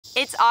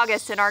It's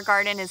August and our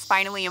garden is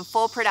finally in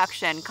full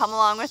production. Come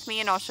along with me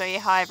and I'll show you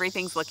how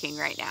everything's looking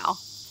right now.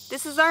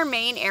 This is our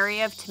main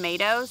area of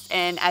tomatoes,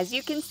 and as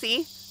you can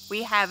see,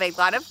 we have a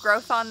lot of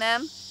growth on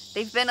them.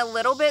 They've been a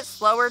little bit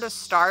slower to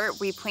start.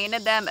 We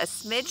planted them a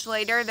smidge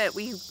later than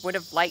we would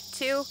have liked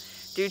to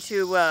due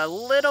to a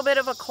little bit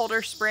of a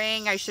colder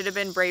spring. I should have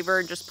been braver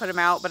and just put them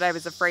out, but I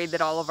was afraid that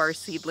all of our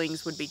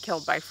seedlings would be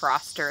killed by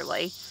frost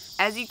early.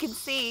 As you can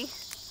see,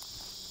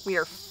 we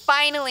are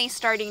finally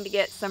starting to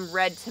get some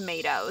red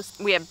tomatoes.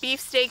 We have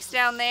beefsteaks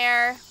down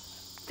there.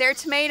 They're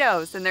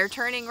tomatoes and they're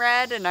turning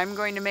red, and I'm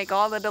going to make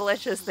all the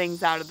delicious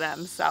things out of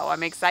them. So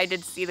I'm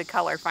excited to see the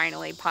color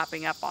finally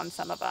popping up on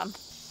some of them.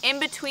 In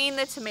between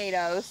the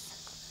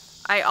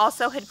tomatoes, I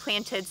also had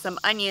planted some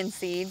onion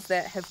seeds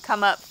that have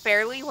come up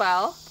fairly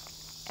well.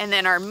 And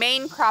then our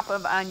main crop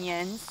of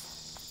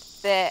onions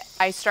that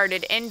I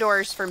started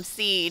indoors from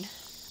seed,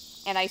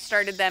 and I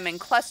started them in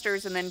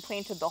clusters and then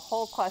planted the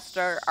whole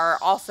cluster, are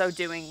also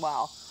doing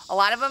well. A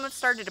lot of them have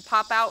started to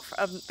pop out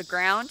of the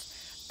ground,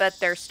 but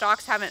their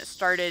stalks haven't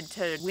started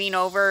to lean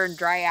over and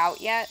dry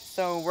out yet.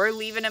 So we're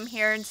leaving them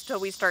here until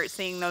we start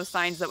seeing those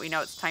signs that we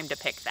know it's time to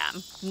pick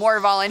them. More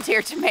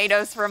volunteer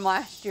tomatoes from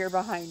last year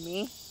behind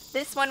me.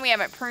 This one we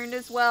haven't pruned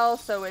as well,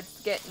 so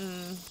it's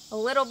getting a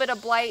little bit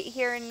of blight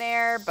here and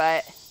there,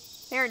 but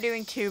they aren't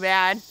doing too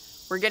bad.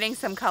 We're getting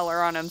some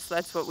color on them, so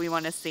that's what we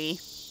want to see.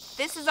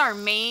 This is our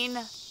main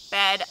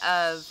bed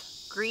of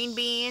green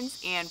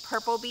beans and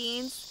purple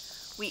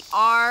beans. We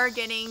are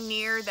getting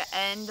near the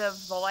end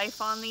of the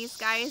life on these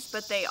guys,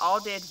 but they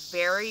all did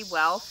very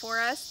well for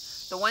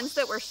us. The ones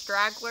that were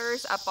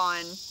stragglers up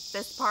on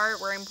this part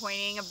where I'm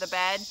pointing of the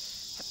bed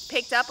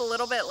picked up a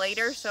little bit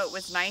later, so it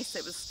was nice.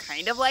 It was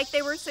kind of like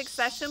they were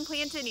succession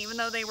planted, even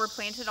though they were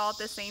planted all at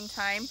the same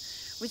time.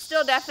 We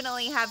still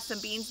definitely have some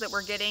beans that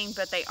we're getting,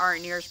 but they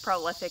aren't near as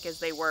prolific as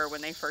they were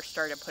when they first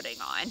started putting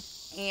on.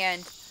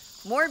 And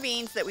more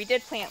beans that we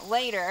did plant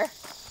later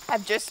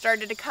have just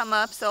started to come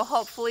up, so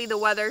hopefully the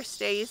weather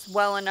stays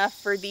well enough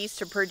for these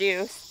to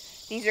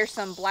produce. These are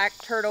some black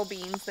turtle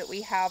beans that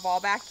we have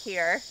all back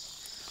here.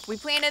 We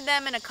planted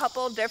them in a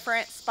couple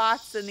different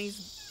spots in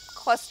these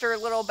cluster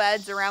little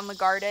beds around the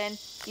garden.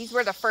 These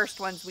were the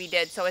first ones we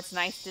did, so it's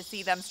nice to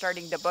see them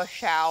starting to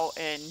bush out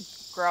and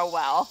grow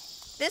well.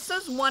 This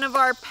was one of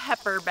our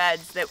pepper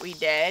beds that we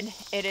did.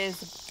 It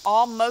is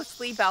all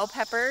mostly bell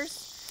peppers.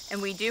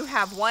 And we do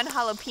have one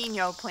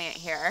jalapeno plant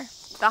here.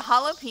 The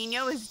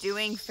jalapeno is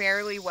doing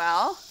fairly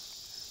well.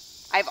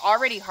 I've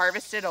already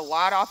harvested a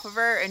lot off of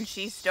her and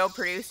she's still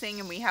producing,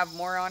 and we have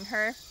more on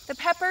her. The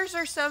peppers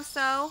are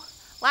so-so.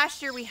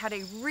 Last year we had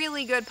a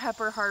really good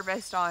pepper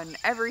harvest on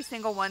every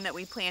single one that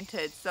we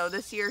planted. So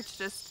this year it's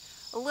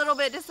just a little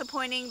bit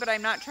disappointing, but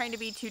I'm not trying to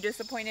be too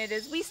disappointed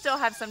as we still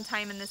have some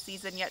time in the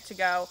season yet to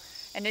go.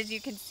 And as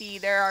you can see,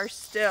 there are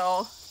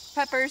still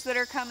peppers that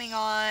are coming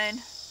on.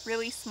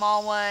 Really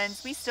small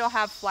ones. We still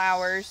have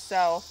flowers,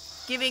 so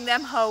giving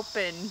them hope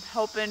and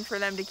hoping for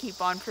them to keep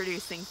on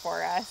producing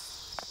for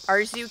us. Our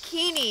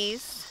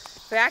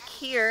zucchinis back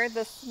here,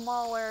 the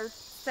smaller,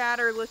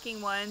 sadder looking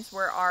ones,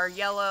 were our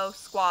yellow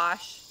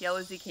squash,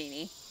 yellow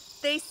zucchini.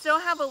 They still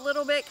have a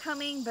little bit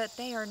coming, but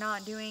they are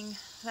not doing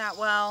that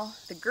well.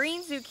 The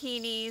green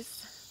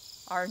zucchinis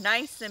are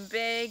nice and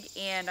big,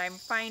 and I'm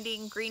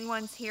finding green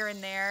ones here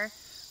and there.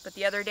 But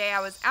the other day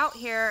I was out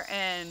here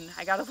and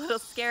I got a little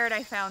scared.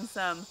 I found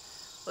some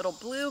little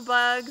blue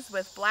bugs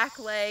with black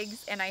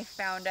legs, and I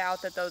found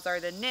out that those are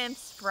the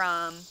nymphs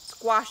from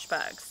squash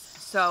bugs.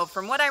 So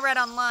from what I read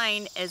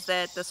online is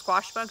that the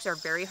squash bugs are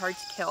very hard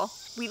to kill.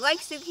 We like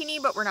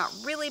zucchini, but we're not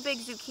really big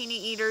zucchini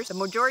eaters. The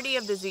majority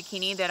of the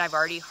zucchini that I've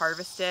already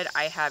harvested,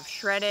 I have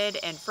shredded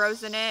and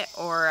frozen it,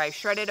 or I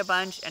shredded a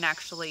bunch and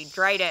actually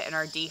dried it in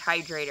our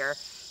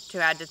dehydrator to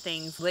add to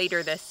things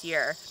later this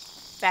year.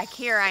 Back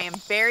here, I am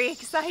very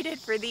excited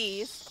for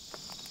these.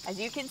 As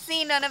you can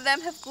see, none of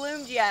them have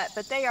bloomed yet,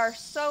 but they are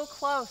so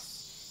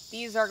close.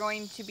 These are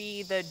going to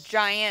be the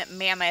giant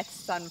mammoth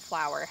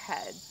sunflower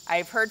head.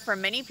 I've heard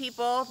from many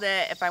people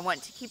that if I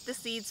want to keep the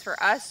seeds for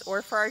us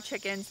or for our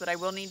chickens, that I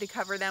will need to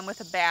cover them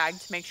with a bag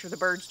to make sure the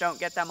birds don't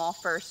get them all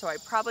first. So I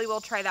probably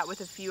will try that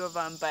with a few of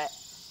them, but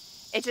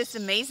it just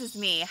amazes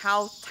me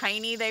how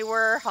tiny they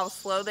were, how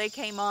slow they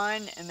came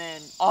on, and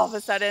then all of a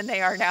sudden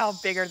they are now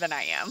bigger than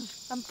I am.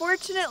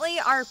 Unfortunately,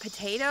 our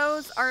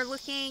potatoes are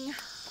looking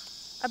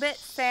a bit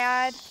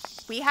sad.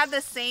 We had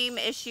the same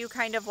issue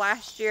kind of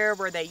last year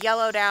where they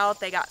yellowed out,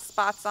 they got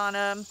spots on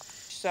them.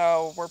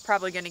 So we're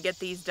probably gonna get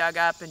these dug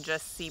up and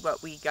just see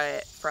what we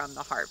get from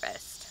the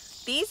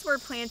harvest. These were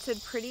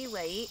planted pretty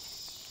late.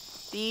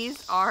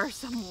 These are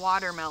some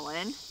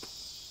watermelon.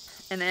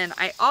 And then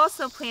I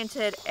also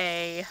planted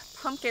a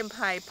pumpkin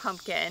pie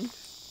pumpkin.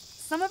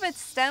 Some of its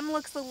stem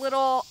looks a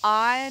little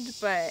odd,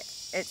 but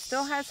it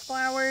still has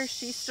flowers.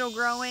 She's still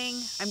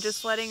growing. I'm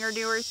just letting her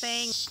do her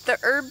thing. The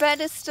herb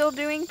bed is still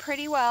doing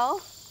pretty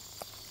well.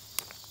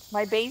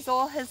 My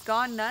basil has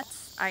gone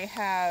nuts. I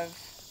have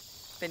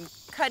been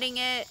cutting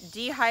it,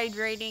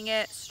 dehydrating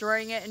it,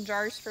 storing it in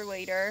jars for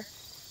later.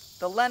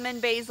 The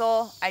lemon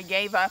basil, I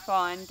gave up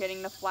on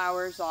getting the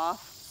flowers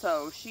off.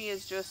 so she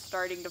is just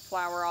starting to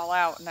flower all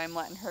out, and I'm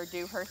letting her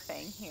do her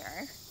thing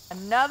here.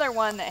 Another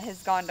one that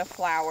has gone to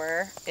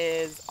flower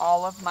is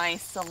all of my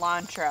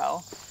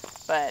cilantro,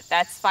 but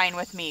that's fine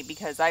with me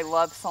because I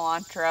love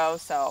cilantro,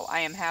 so I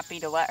am happy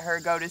to let her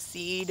go to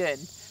seed, and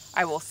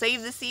I will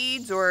save the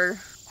seeds, or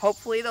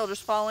hopefully they'll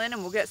just fall in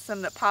and we'll get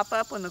some that pop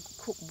up when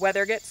the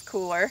weather gets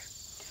cooler.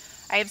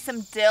 I have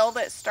some dill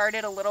that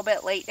started a little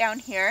bit late down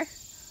here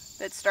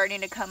that's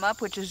starting to come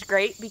up, which is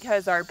great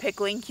because our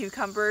pickling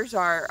cucumbers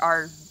are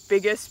our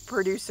biggest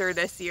producer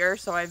this year,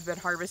 so I've been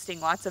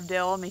harvesting lots of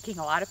dill, making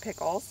a lot of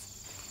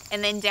pickles.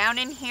 And then down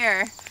in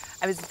here,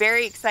 I was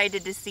very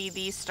excited to see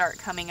these start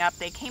coming up.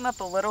 They came up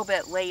a little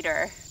bit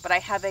later, but I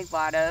have a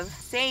lot of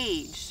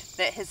sage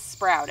that has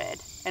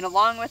sprouted. And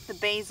along with the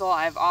basil,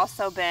 I've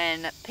also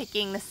been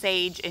picking the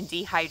sage and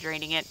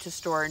dehydrating it to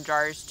store in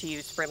jars to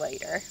use for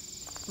later.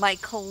 My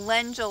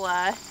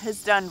calendula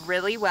has done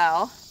really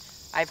well.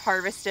 I've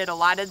harvested a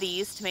lot of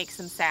these to make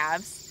some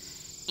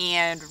salves,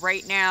 and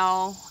right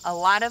now a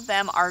lot of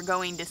them are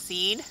going to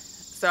seed,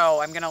 so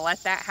I'm gonna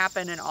let that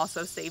happen and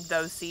also save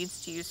those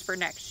seeds to use for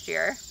next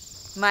year.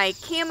 My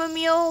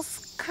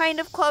chamomile's kind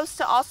of close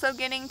to also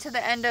getting to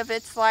the end of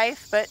its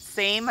life, but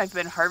same, I've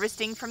been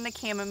harvesting from the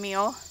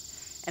chamomile.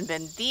 And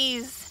then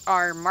these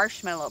are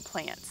marshmallow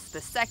plants.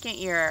 The second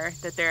year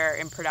that they're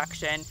in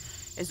production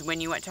is when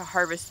you went to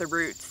harvest the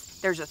roots.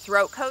 There's a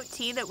throat coat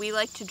tea that we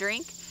like to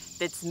drink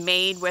that's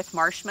made with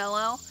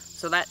marshmallow,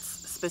 so that's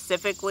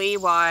specifically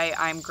why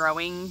I'm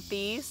growing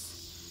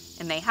these.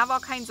 And they have all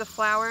kinds of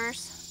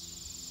flowers.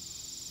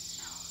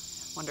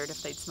 Wondered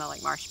if they'd smell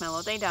like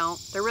marshmallow. They don't.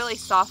 They're really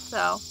soft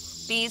though.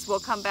 These will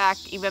come back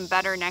even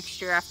better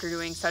next year after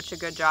doing such a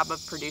good job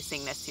of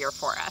producing this year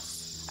for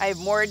us. I have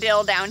more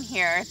dill down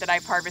here that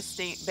I've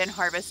been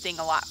harvesting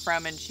a lot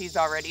from, and she's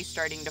already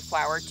starting to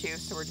flower too,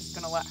 so we're just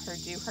gonna let her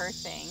do her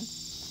thing.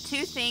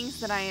 Two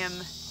things that I am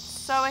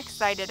so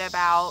excited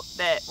about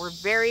that were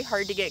very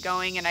hard to get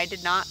going, and I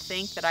did not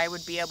think that I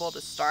would be able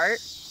to start.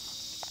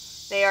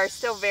 They are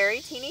still very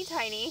teeny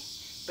tiny,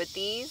 but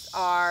these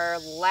are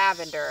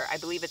lavender. I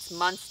believe it's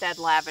Munstead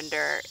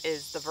lavender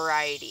is the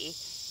variety.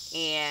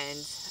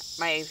 And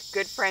my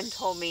good friend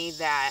told me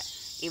that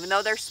even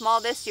though they're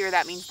small this year,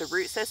 that means the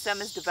root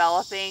system is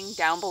developing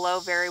down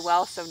below very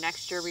well. So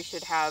next year we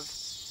should have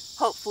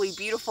hopefully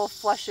beautiful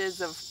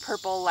flushes of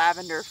purple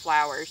lavender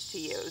flowers to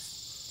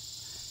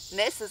use. And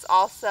this is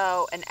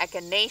also an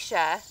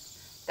echinacea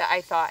that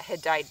I thought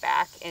had died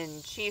back,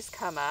 and she's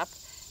come up.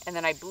 And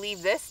then I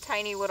believe this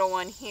tiny little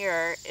one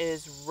here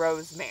is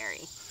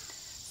rosemary.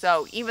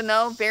 So even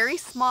though very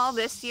small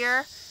this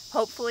year,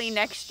 hopefully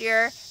next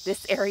year,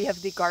 this area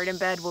of the garden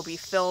bed will be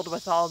filled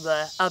with all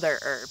the other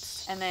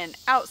herbs. And then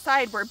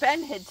outside where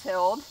Ben had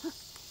tilled,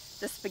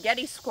 the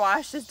spaghetti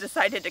squash has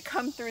decided to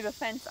come through the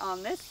fence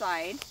on this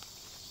side.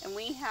 And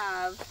we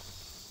have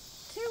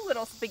two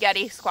little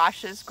spaghetti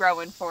squashes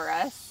growing for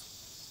us.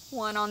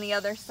 One on the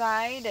other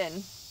side,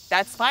 and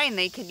that's fine.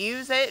 They can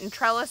use it and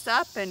trellis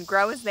up and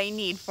grow as they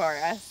need for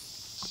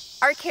us.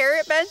 Our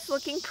carrot bed's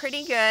looking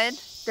pretty good.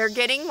 They're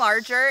getting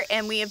larger,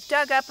 and we have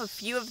dug up a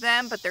few of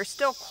them, but they're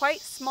still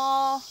quite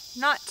small,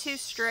 not too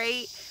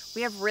straight.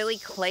 We have really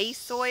clay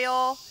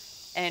soil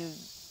and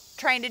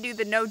trying to do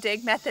the no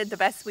dig method the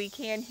best we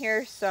can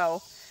here.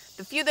 So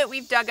the few that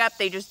we've dug up,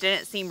 they just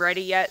didn't seem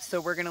ready yet, so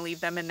we're gonna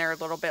leave them in there a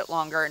little bit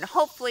longer, and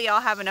hopefully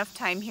I'll have enough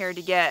time here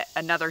to get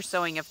another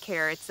sowing of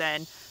carrots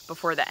in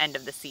before the end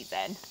of the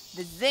season.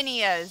 The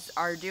zinnias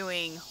are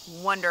doing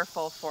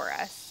wonderful for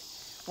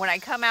us. When I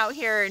come out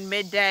here in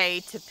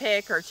midday to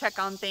pick or check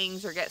on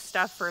things or get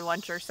stuff for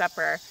lunch or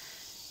supper,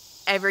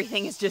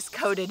 everything is just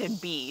coated in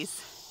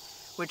bees,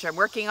 which I'm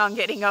working on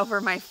getting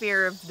over my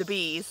fear of the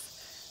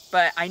bees,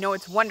 but I know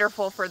it's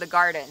wonderful for the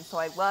garden. So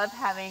I love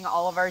having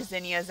all of our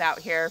zinnias out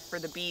here for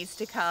the bees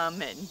to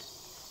come and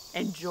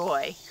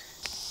enjoy.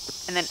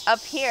 And then up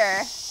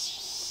here,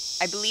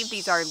 I believe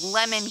these are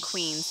lemon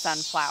queen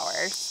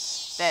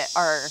sunflowers that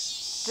are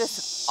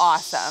just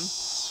awesome.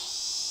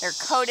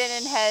 They're coated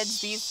in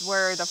heads. These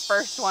were the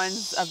first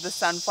ones of the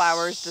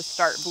sunflowers to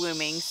start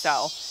blooming.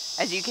 So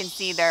as you can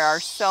see, there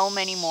are so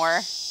many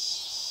more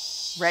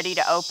ready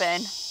to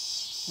open.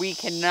 We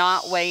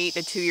cannot wait. The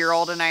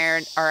 2-year-old and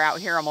I are out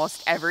here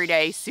almost every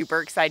day,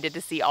 super excited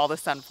to see all the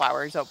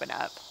sunflowers open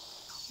up.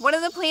 One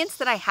of the plants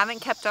that I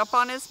haven't kept up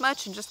on as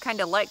much and just kind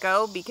of let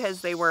go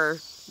because they were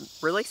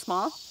really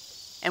small,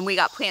 and we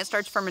got plant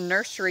starts from a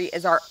nursery,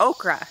 is our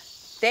okra.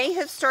 They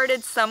have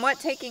started somewhat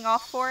taking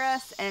off for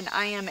us, and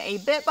I am a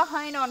bit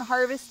behind on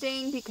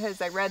harvesting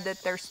because I read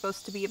that they're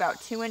supposed to be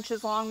about 2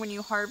 inches long when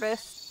you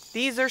harvest.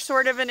 These are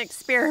sort of an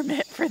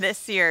experiment for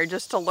this year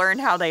just to learn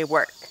how they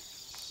work.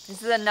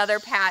 This is another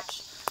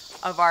patch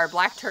of our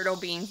black turtle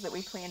beans that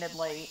we planted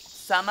late.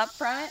 Some up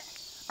front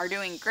are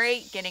doing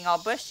great, getting all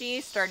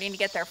bushy, starting to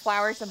get their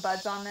flowers and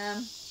buds on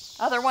them.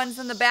 Other ones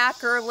in the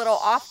back are a little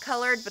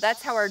off-colored, but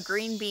that's how our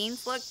green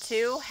beans look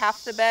too.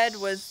 Half the bed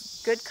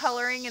was good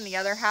coloring and the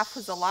other half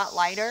was a lot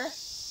lighter.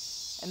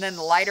 And then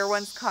the lighter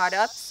ones caught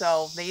up,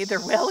 so they either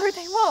will or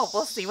they won't.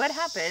 We'll see what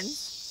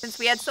happens. Since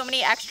we had so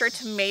many extra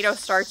tomato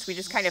starts, we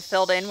just kind of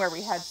filled in where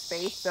we had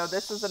space. So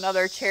this is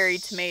another cherry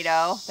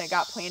tomato that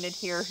got planted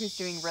here who's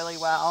doing really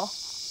well.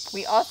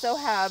 We also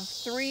have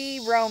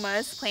 3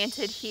 Romas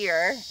planted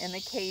here in the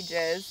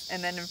cages,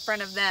 and then in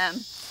front of them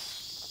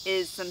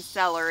is some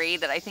celery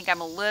that I think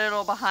I'm a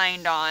little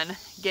behind on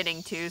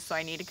getting to, so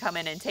I need to come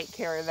in and take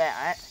care of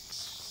that.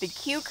 The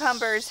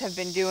cucumbers have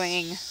been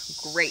doing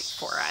great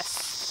for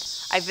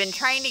us. I've been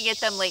trying to get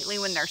them lately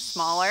when they're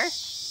smaller,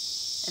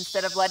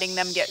 instead of letting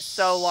them get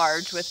so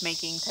large with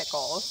making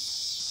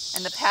pickles.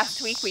 And the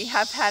past week we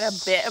have had a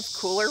bit of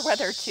cooler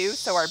weather too,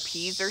 so our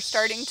peas are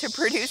starting to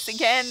produce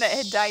again that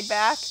had died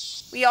back.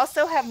 We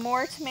also have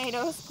more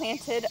tomatoes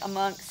planted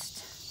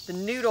amongst the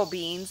noodle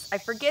beans. I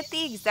forget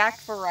the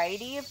exact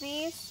variety of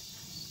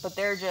these, but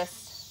they're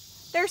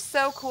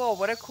so cool.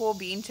 What a cool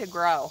bean to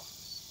grow.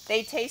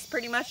 They taste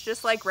pretty much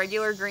just like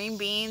regular green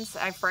beans.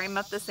 I fry them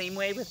up the same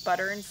way with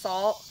butter and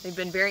salt. They've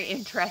been very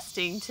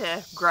interesting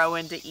to grow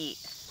and to eat.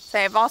 So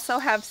I also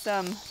have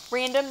some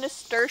random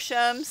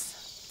nasturtiums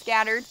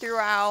scattered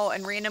throughout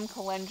and random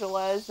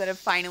calendulas that have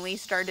finally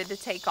started to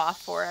take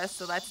off for us.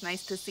 So that's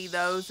nice to see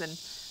those, and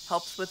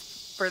helps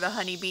for the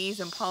honeybees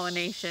and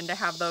pollination to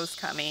have those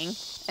coming.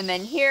 And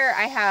then here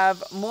I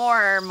have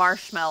more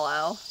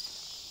marshmallow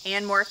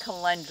and more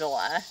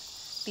calendula.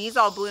 These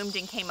all bloomed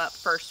and came up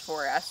first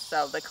for us,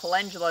 so the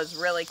calendula is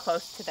really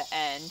close to the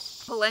end.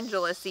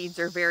 Calendula seeds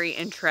are very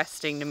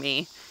interesting to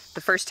me. The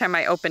first time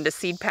I opened a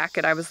seed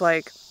packet, I was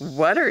like,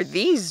 what are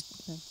these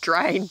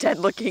dried,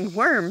 dead-looking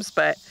worms?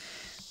 But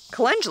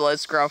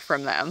calendulas grow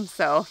from them,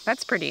 so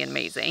that's pretty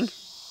amazing.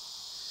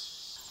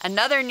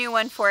 Another new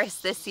one for us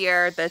this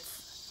year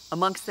that's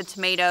amongst the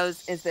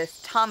tomatoes is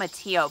this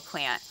tomatillo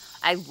plant.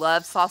 I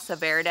love salsa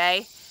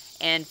verde,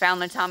 and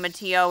found the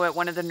tomatillo at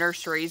one of the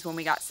nurseries when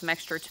we got some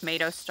extra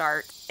tomato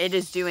start. It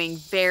is doing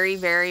very,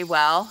 very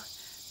well.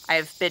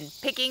 I've been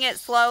picking it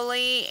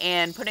slowly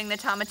and putting the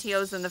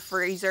tomatillos in the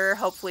freezer,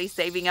 hopefully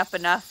saving up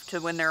enough to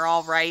when they're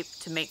all ripe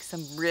to make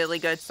some really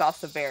good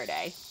salsa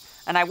verde.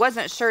 And I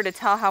wasn't sure to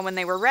tell how when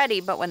they were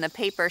ready, but when the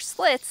paper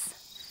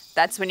slits,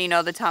 that's when you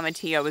know the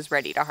tomatillo is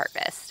ready to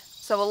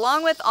harvest. So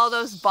along with all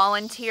those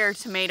volunteer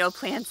tomato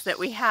plants that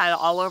we had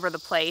all over the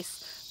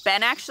place,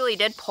 Ben actually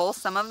did pull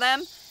some of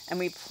them and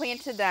we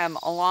planted them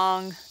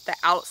along the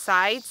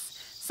outsides.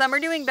 Some are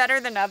doing better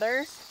than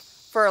others.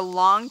 For a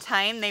long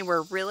time, they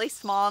were really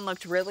small and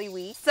looked really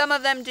weak. Some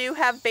of them do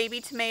have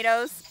baby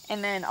tomatoes,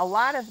 and then a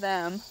lot of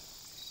them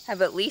have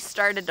at least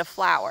started to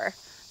flower.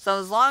 So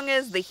as long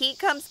as the heat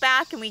comes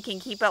back and we can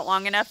keep it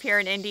long enough here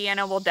in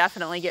Indiana, we'll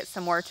definitely get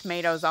some more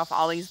tomatoes off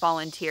all these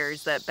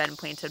volunteers that Ben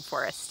planted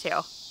for us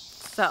too.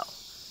 So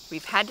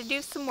we've had to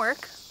do some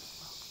work.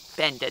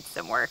 Ben did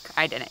some work.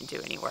 I didn't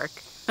do any work.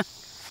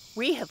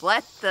 We have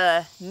let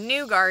the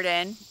new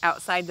garden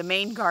outside the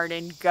main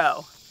garden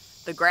go.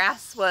 The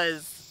grass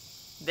was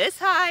this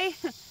high.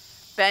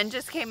 Ben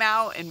just came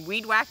out and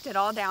weed whacked it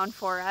all down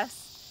for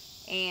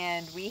us.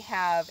 And we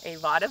have a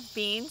lot of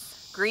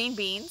beans, green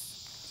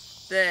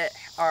beans, that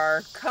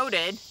are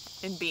coated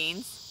in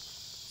beans.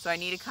 So I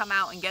need to come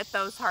out and get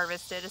those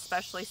harvested,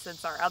 especially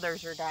since our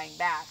others are dying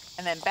back.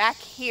 And then back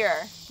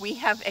here, we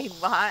have a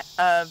lot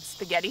of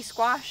spaghetti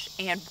squash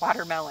and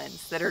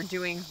watermelons that are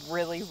doing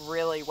really,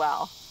 really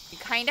well. You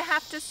kind of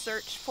have to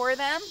search for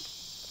them,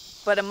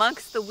 but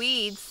amongst the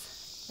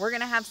weeds, we're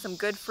gonna have some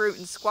good fruit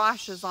and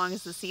squash as long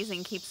as the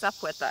season keeps up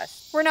with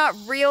us. We're not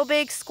real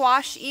big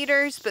squash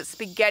eaters, but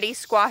spaghetti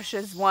squash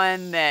is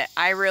one that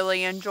I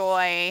really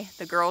enjoy,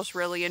 the girls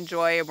really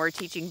enjoy, and we're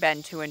teaching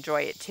Ben to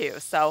enjoy it too.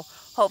 So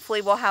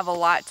hopefully we'll have a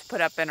lot to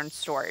put up in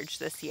storage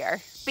this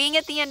year. Being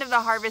at the end of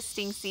the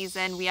harvesting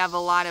season, we have a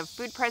lot of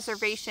food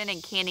preservation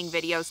and canning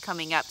videos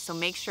coming up, so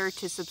make sure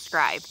to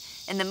subscribe.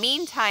 In the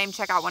meantime,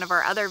 check out one of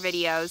our other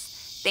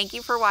videos. Thank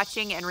you for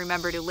watching, and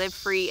remember to live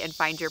free and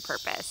find your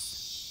purpose.